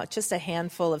now just a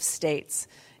handful of states.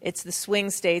 It's the swing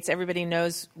states. Everybody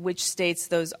knows which states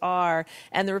those are.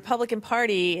 And the Republican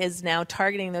Party is now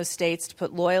targeting those states to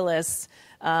put loyalists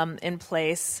in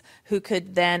place who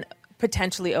could then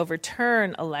potentially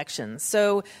overturn elections.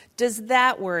 So does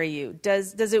that worry you?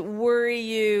 Does it worry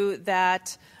you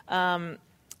that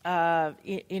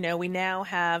we now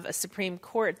have a Supreme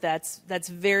Court that's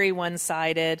very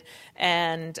one-sided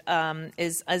and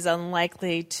is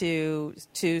unlikely to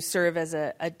serve as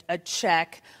a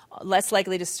check, less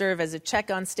likely to serve as a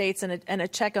check on states and a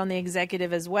check on the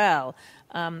executive as well?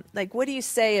 What do you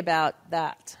say about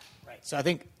that? Right. So I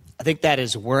think that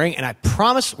is worrying, and I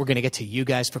promise we're going to get to you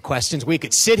guys for questions. We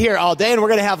could sit here all day, and we're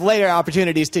going to have later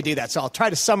opportunities to do that. So I'll try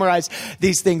to summarize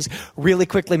these things really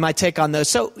quickly, my take on those.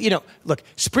 So, look,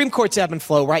 Supreme Court's ebb and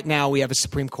flow. Right now we have a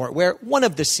Supreme Court where one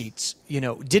of the seats,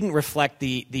 didn't reflect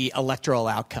the electoral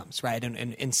outcomes, right? And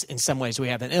in some ways we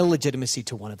have an illegitimacy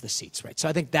to one of the seats, right? So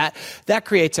I think that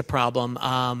creates a problem,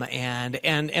 and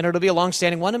it'll be a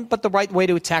long-standing one. But the right way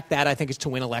to attack that, I think, is to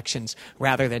win elections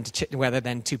rather than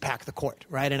to pack the court,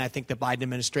 right? And I think the Biden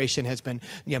administration has been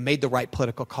made the right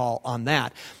political call on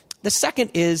that. The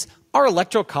second is our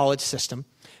electoral college system,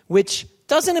 which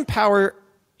doesn't empower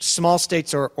small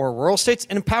states or rural states,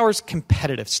 and empowers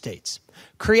competitive states,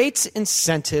 creates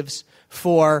incentives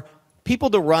for people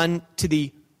to run to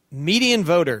the median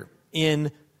voter in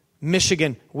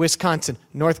Michigan, Wisconsin,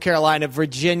 North Carolina,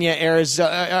 Virginia,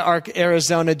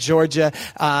 Arizona, Georgia,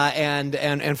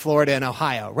 and Florida and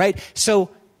Ohio, right? So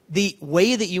the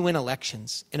way that you win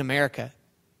elections in America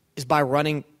is by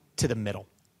running to the middle.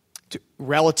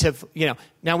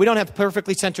 Now we don't have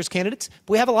perfectly centrist candidates,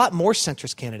 but we have a lot more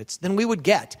centrist candidates than we would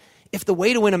get if the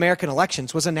way to win American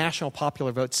elections was a national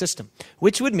popular vote system,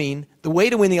 which would mean the way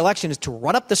to win the election is to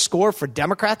run up the score for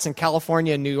Democrats in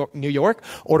California and New York,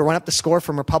 or to run up the score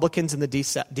from Republicans in the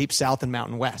Deep South and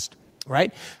Mountain West,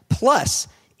 right? Plus,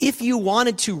 if you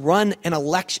wanted to run an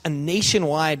election, a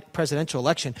nationwide presidential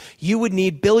election, you would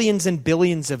need billions and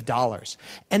billions of dollars.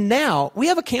 And now we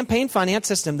have a campaign finance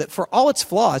system that, for all its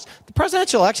flaws, the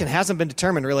presidential election hasn't been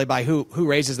determined really by who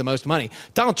raises the most money.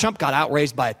 Donald Trump got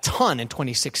outraised by a ton in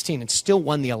 2016 and still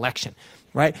won the election.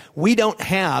 Right? We don't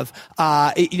have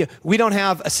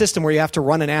a system where you have to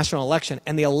run a national election,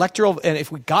 and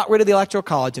if we got rid of the Electoral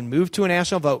College and moved to a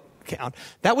national vote count,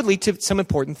 that would lead to some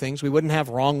important things. We wouldn't have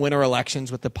wrong winner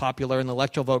elections with the popular and the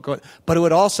electoral vote going, but it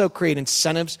would also create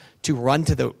incentives to run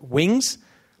to the wings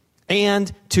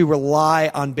and to rely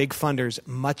on big funders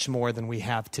much more than we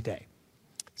have today.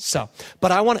 So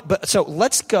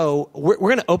let's go. We're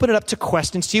going to open it up to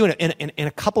questions to you in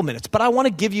a couple minutes. But I want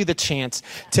to give you the chance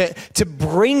to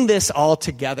bring this all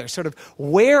together. Sort of,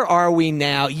 where are we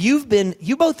now? You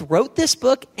both wrote this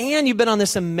book, and you've been on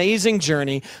this amazing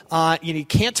journey. You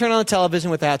can't turn on the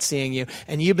television without seeing you,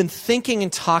 and you've been thinking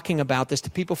and talking about this to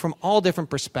people from all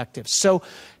different perspectives. So,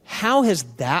 how has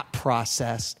that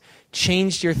process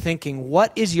changed your thinking?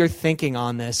 What is your thinking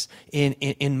on this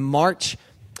in March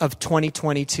of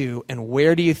 2022, and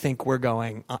where do you think we're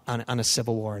going on a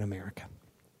civil war in America?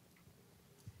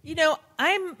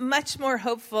 I'm much more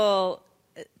hopeful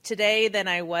today than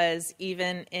I was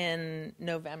even in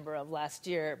November of last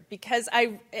year, because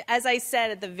as I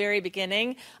said at the very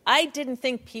beginning, I didn't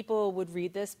think people would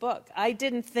read this book. I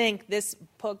didn't think this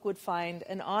book would find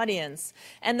an audience.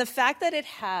 And the fact that it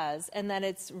has, and that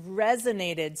it's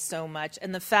resonated so much,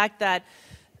 and the fact that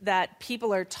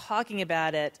people are talking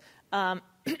about it,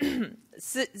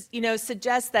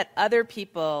 suggests that other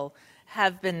people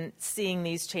have been seeing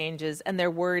these changes, and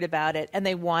they're worried about it, and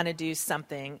they want to do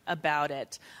something about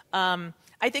it.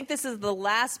 I think this is the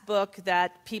last book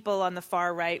that people on the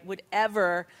far right would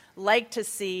ever like to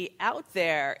see out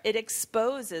there. It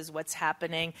exposes what's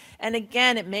happening, and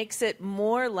again, it makes it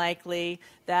more likely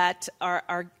that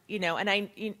I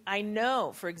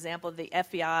know, for example, the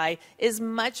FBI is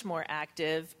much more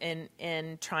active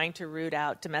in trying to root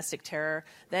out domestic terror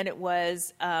than it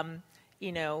was a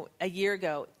year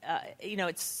ago.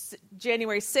 It's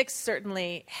January 6th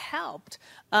certainly helped.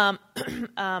 Prior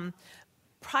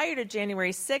to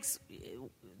January 6th,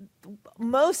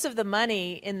 most of the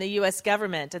money in the U.S.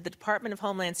 government, at the Department of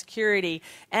Homeland Security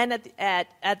and at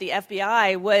the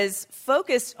FBI, was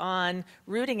focused on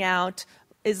rooting out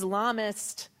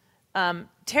Islamist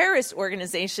terrorist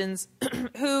organizations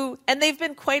and they've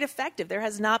been quite effective. There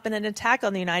has not been an attack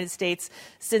on the United States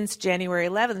since January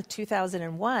 11th,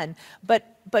 2001.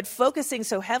 But focusing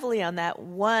so heavily on that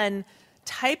one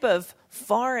type of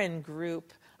foreign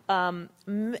group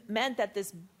meant that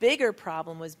this bigger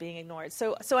problem was being ignored.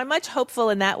 So I'm much hopeful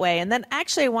in that way. And then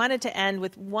actually I wanted to end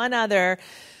with one other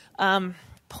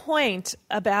point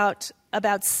about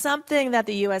something that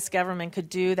the U.S. government could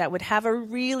do that would have a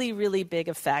really, really big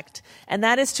effect, and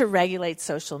that is to regulate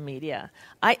social media.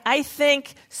 I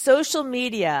think social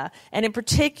media, and in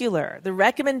particular, the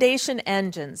recommendation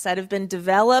engines that have been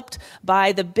developed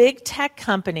by the big tech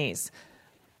companies,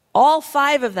 all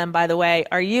 5 of them, by the way,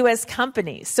 are U.S.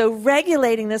 companies. So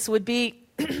regulating this would be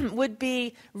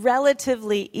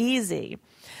relatively easy.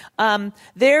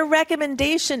 Their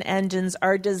recommendation engines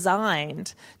are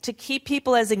designed to keep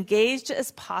people as engaged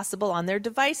as possible on their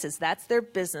devices. That's their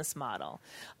business model.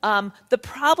 The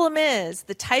problem is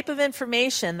the type of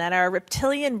information that our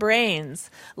reptilian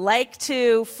brains like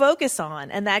to focus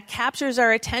on, and that captures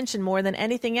our attention more than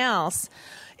anything else,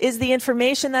 is the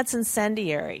information that's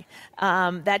incendiary,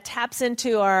 that taps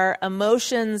into our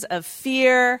emotions of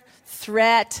fear,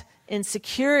 threat,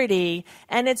 insecurity,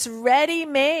 and it's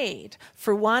ready-made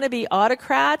for wannabe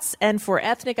autocrats and for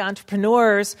ethnic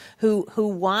entrepreneurs who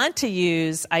want to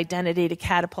use identity to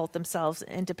catapult themselves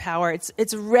into power.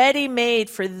 It's ready-made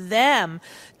for them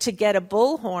to get a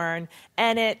bullhorn,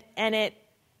 and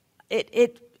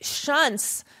it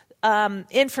shunts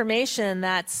information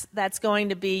that's going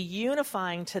to be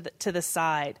unifying to the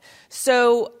side.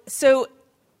 So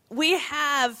we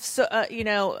have,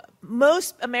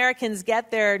 most Americans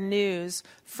get their news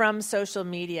from social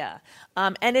media,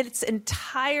 and it's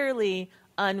entirely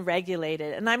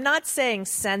unregulated. And I'm not saying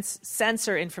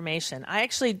censor information. I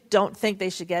actually don't think they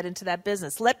should get into that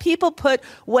business. Let people put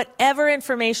whatever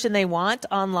information they want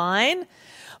online,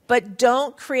 but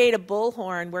don't create a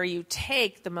bullhorn where you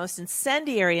take the most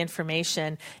incendiary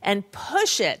information and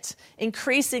push it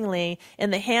increasingly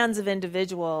in the hands of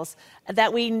individuals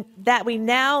that we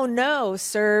now know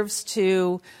serves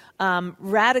to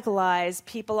radicalize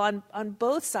people on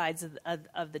both sides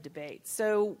of the debate.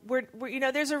 So we're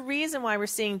there's a reason why we're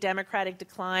seeing democratic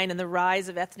decline and the rise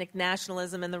of ethnic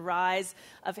nationalism and the rise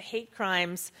of hate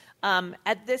crimes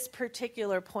at this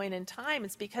particular point in time.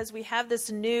 It's because we have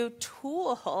this new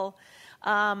tool,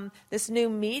 this new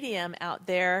medium out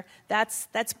there that's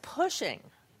pushing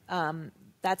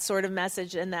that sort of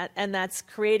message, and that's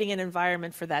creating an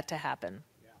environment for that to happen.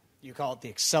 You call it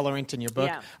the accelerant in your book.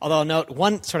 Yeah. Although I'll note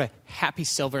one sort of happy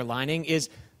silver lining is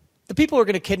the people who are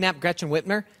going to kidnap Gretchen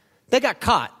Whitmer, they got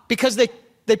caught because they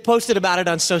posted about it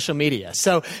on social media.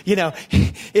 So,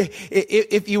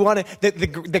 if you want to,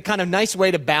 the kind of nice way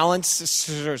to balance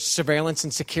surveillance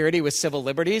and security with civil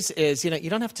liberties is, you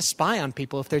don't have to spy on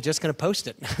people if they're just going to post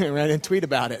it right, and tweet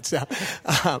about it. So,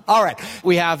 all right.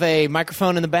 We have a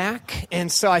microphone in the back.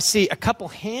 And so I see a couple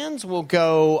hands. We'll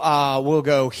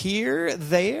go here,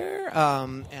 there,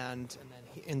 and then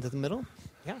into the middle.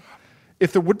 Yeah.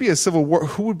 If there would be a civil war,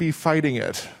 who would be fighting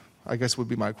it? I guess would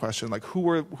be my question. Like who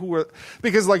are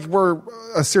because like we're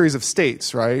a series of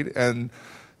states, right? And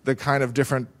the kind of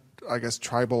different, I guess,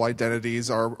 tribal identities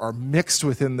are mixed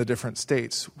within the different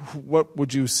states. What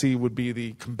would you see would be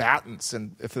the combatants,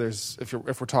 and if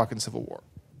we're talking civil war?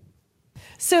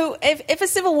 So if a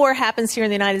civil war happens here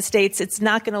in the United States, it's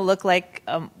not going to look like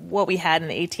what we had in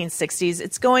the 1860s.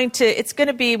 It's going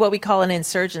to be what we call an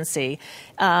insurgency.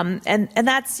 And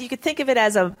that's, you could think of it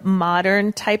as a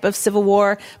modern type of civil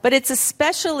war, but it's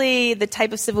especially the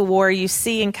type of civil war you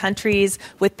see in countries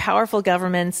with powerful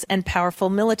governments and powerful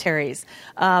militaries.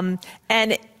 And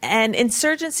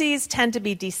insurgencies tend to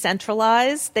be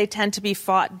decentralized. They tend to be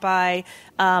fought by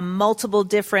multiple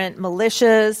different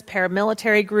militias,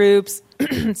 paramilitary groups.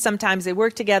 Sometimes they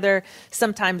work together,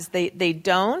 sometimes they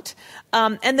don't.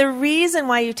 And the reason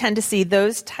why you tend to see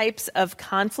those types of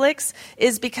conflicts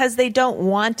is because they don't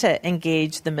want to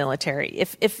engage the military.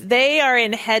 If they are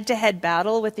in head-to-head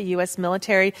battle with the U.S.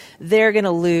 military, they're going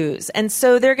to lose. And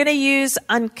so they're going to use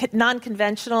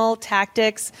non-conventional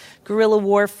tactics, guerrilla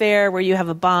warfare, where you have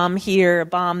a bomb here, a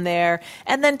bomb there,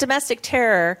 and then domestic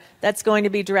terror that's going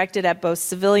to be directed at both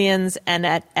civilians and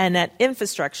at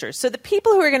infrastructure. So the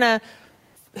people who are going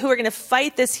to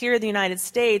fight this here in the United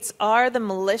States are the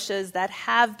militias that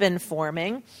have been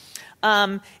forming.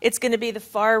 It's going to be the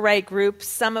far-right groups,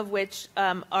 some of which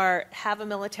have a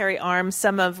military arm,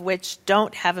 some of which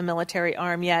don't have a military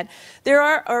arm yet. There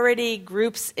are already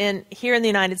groups here in the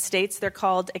United States. They're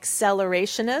called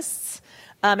accelerationists.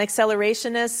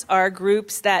 Accelerationists are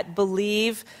groups that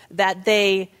believe that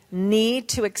they need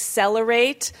to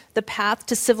accelerate the path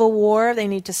to civil war. They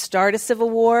need to start a civil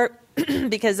war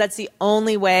because that's the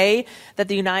only way that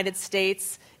the United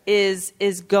States is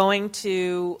going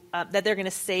to that they're going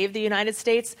to save the United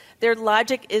States. Their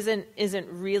logic isn't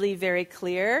really very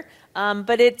clear,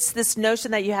 but it's this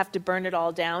notion that you have to burn it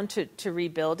all down to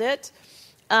rebuild it.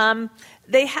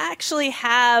 They actually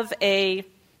have a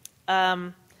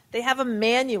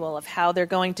manual of how they're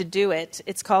going to do it.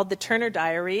 It's called the Turner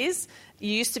Diaries.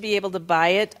 You used to be able to buy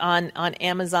it on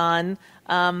Amazon.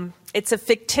 It's a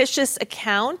fictitious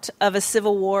account of a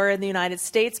civil war in the United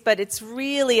States, but it's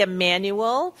really a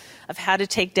manual of how to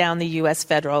take down the U.S.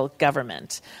 federal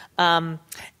government.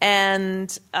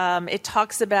 It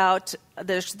talks about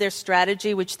their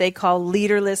strategy, which they call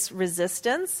leaderless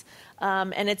resistance.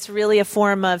 And it's really a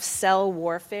form of cell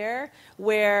warfare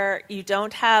where you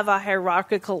don't have a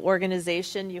hierarchical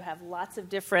organization. You have lots of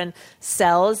different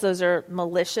cells. Those are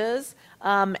militias.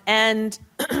 And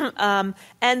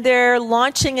they're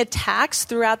launching attacks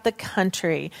throughout the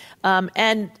country.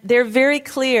 And they're very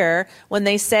clear when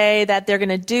they say that they're going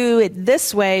to do it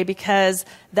this way because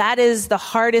that is the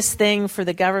hardest thing for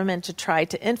the government to try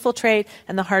to infiltrate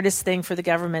and the hardest thing for the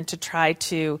government to try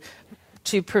to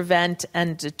prevent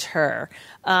and deter.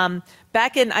 I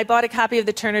bought a copy of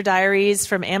the Turner Diaries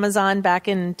from Amazon back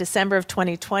in December of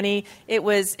 2020. It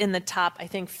was in the top, I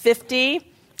think, 50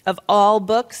 of all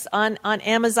books on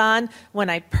Amazon.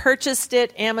 When I purchased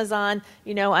it, Amazon,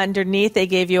 underneath they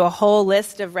gave you a whole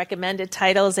list of recommended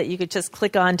titles that you could just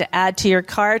click on to add to your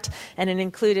cart, and it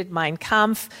included Mein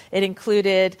Kampf. It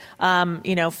included, 5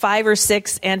 or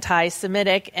 6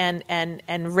 anti-Semitic and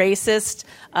racist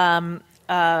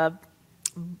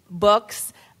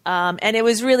books. And it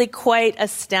was really quite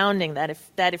astounding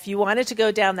that if you wanted to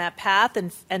go down that path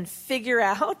and figure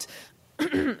out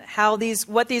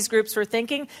what these groups were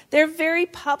thinking, they're very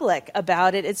public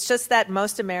about it. It's just that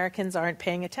most Americans aren't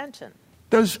paying attention.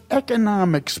 Does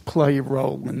economics play a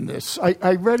role in this?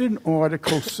 I read an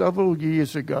article several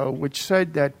years ago which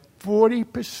said that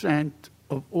 40%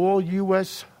 of all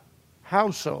U.S.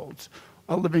 households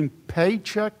are living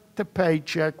paycheck to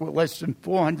paycheck with less than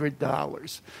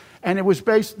 $400. And it was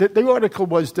the article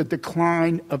was the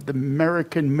decline of the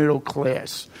American middle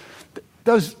class.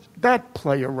 Does that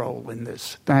play a role in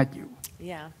this? Thank you.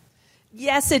 Yeah.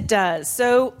 Yes, it does.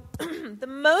 So the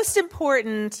most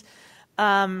important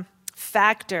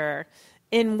factor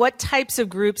in what types of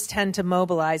groups tend to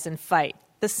mobilize and fight,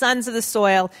 the sons of the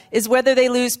soil, is whether they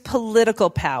lose political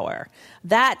power.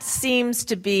 That seems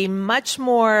to be much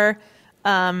more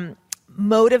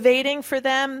motivating for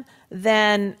them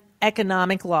than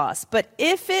economic loss. But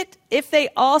if they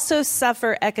also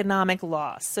suffer economic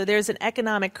loss, so there's an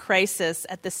economic crisis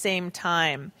at the same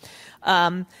time,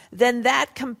 then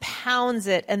that compounds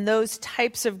it, and those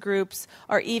types of groups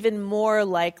are even more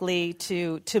likely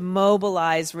to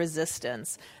mobilize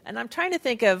resistance. And I'm trying to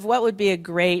think of what would be a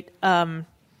great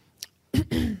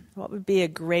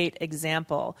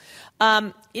example.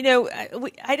 I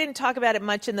didn't talk about it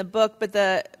much in the book, but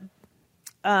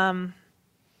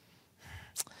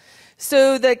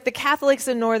So the Catholics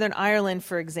in Northern Ireland,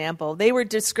 for example, they were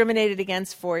discriminated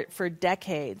against for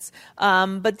decades,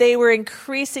 but they were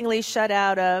increasingly shut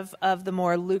out of the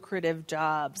more lucrative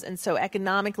jobs. And so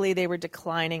economically they were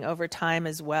declining over time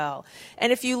as well.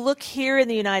 And if you look here in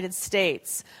the United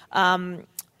States, the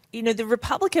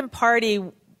Republican Party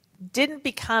didn't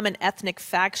become an ethnic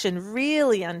faction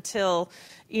really until,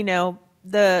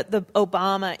 the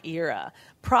Obama era.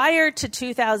 Prior to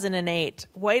 2008,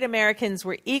 white Americans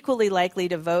were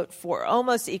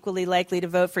almost equally likely to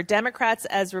vote for Democrats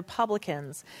as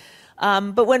Republicans.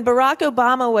 But when Barack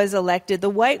Obama was elected, the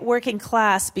white working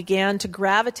class began to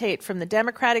gravitate from the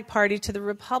Democratic Party to the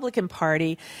Republican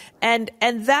Party. And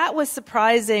that was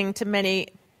surprising to many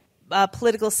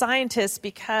political scientists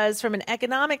because from an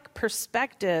economic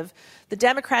perspective, the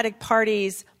Democratic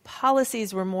Party's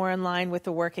policies were more in line with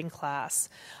the working class.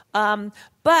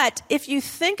 But if you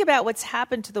think about what's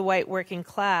happened to the white working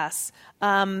class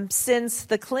since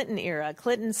the Clinton era,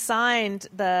 Clinton signed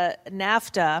the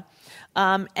NAFTA,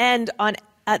 and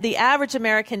the average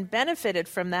American benefited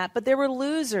from that, but there were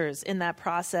losers in that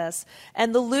process.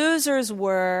 And the losers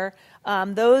were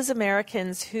those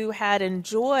Americans who had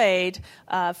enjoyed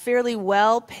fairly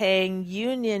well-paying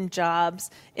union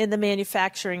jobs in the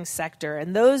manufacturing sector.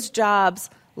 And those jobs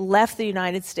left the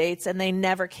United States and they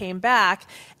never came back.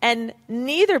 And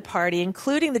neither party,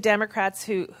 including the Democrats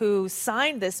who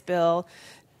signed this bill,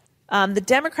 the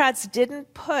Democrats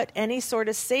didn't put any sort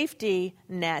of safety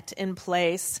net in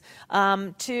place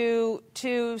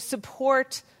to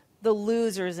support the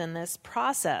losers in this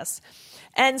process.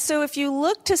 And so if you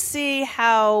look to see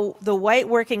how the white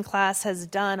working class has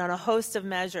done on a host of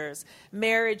measures,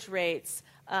 marriage rates,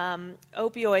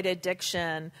 opioid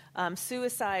addiction,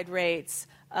 suicide rates,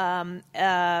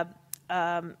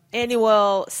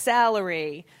 annual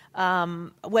salary,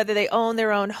 whether they own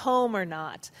their own home or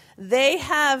not, they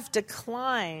have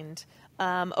declined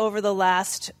over the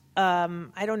last,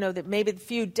 maybe a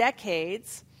few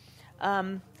decades.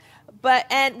 And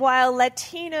while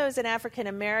Latinos and African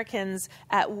Americans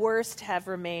at worst have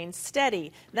remained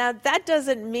steady. Now, that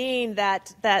doesn't mean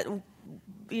that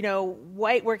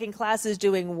white working class is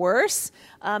doing worse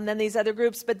than these other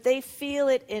groups, but they feel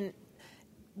it in.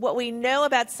 What we know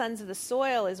about Sons of the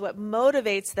Soil is what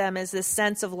motivates them is this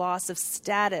sense of loss of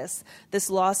status, this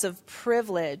loss of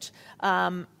privilege,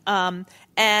 and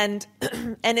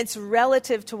it's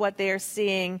relative to what they are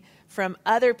seeing from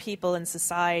other people in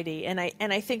society. And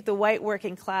I think the white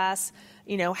working class,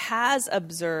 has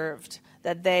observed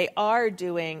that they are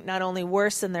doing not only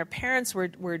worse than their parents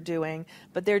were doing,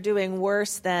 but they're doing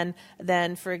worse than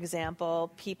for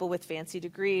example, people with fancy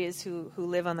degrees who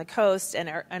live on the coast and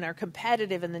are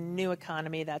competitive in the new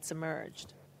economy that's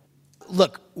emerged.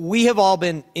 Look, we have all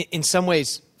been, in some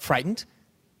ways, frightened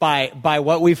by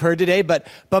what we've heard today, but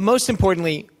most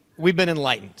importantly, we've been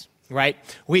enlightened, right?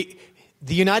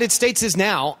 The United States is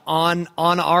now on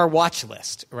our watch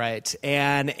list, right?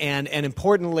 And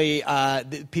importantly,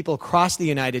 people across the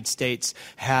United States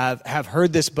have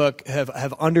heard this book,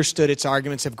 have understood its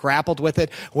arguments, have grappled with it.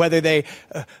 Whether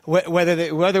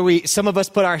some of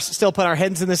us still put our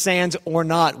heads in the sands or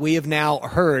not, we have now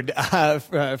heard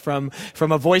from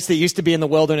a voice that used to be in the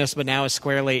wilderness but now is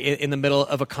squarely in the middle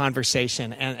of a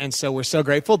conversation. And so we're so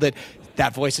grateful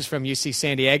that voice is from UC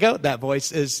San Diego. That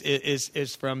voice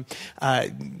is from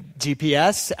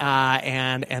GPS,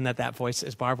 and that voice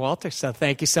is Barb Walters. So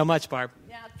thank you so much, Barb.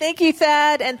 Yeah, thank you,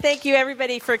 Thad, and thank you,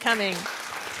 everybody, for coming.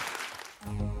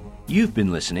 You've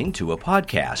been listening to a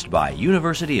podcast by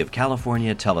University of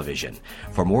California Television.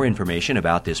 For more information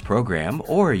about this program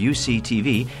or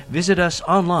UCTV, visit us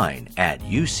online at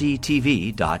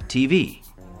uctv.tv.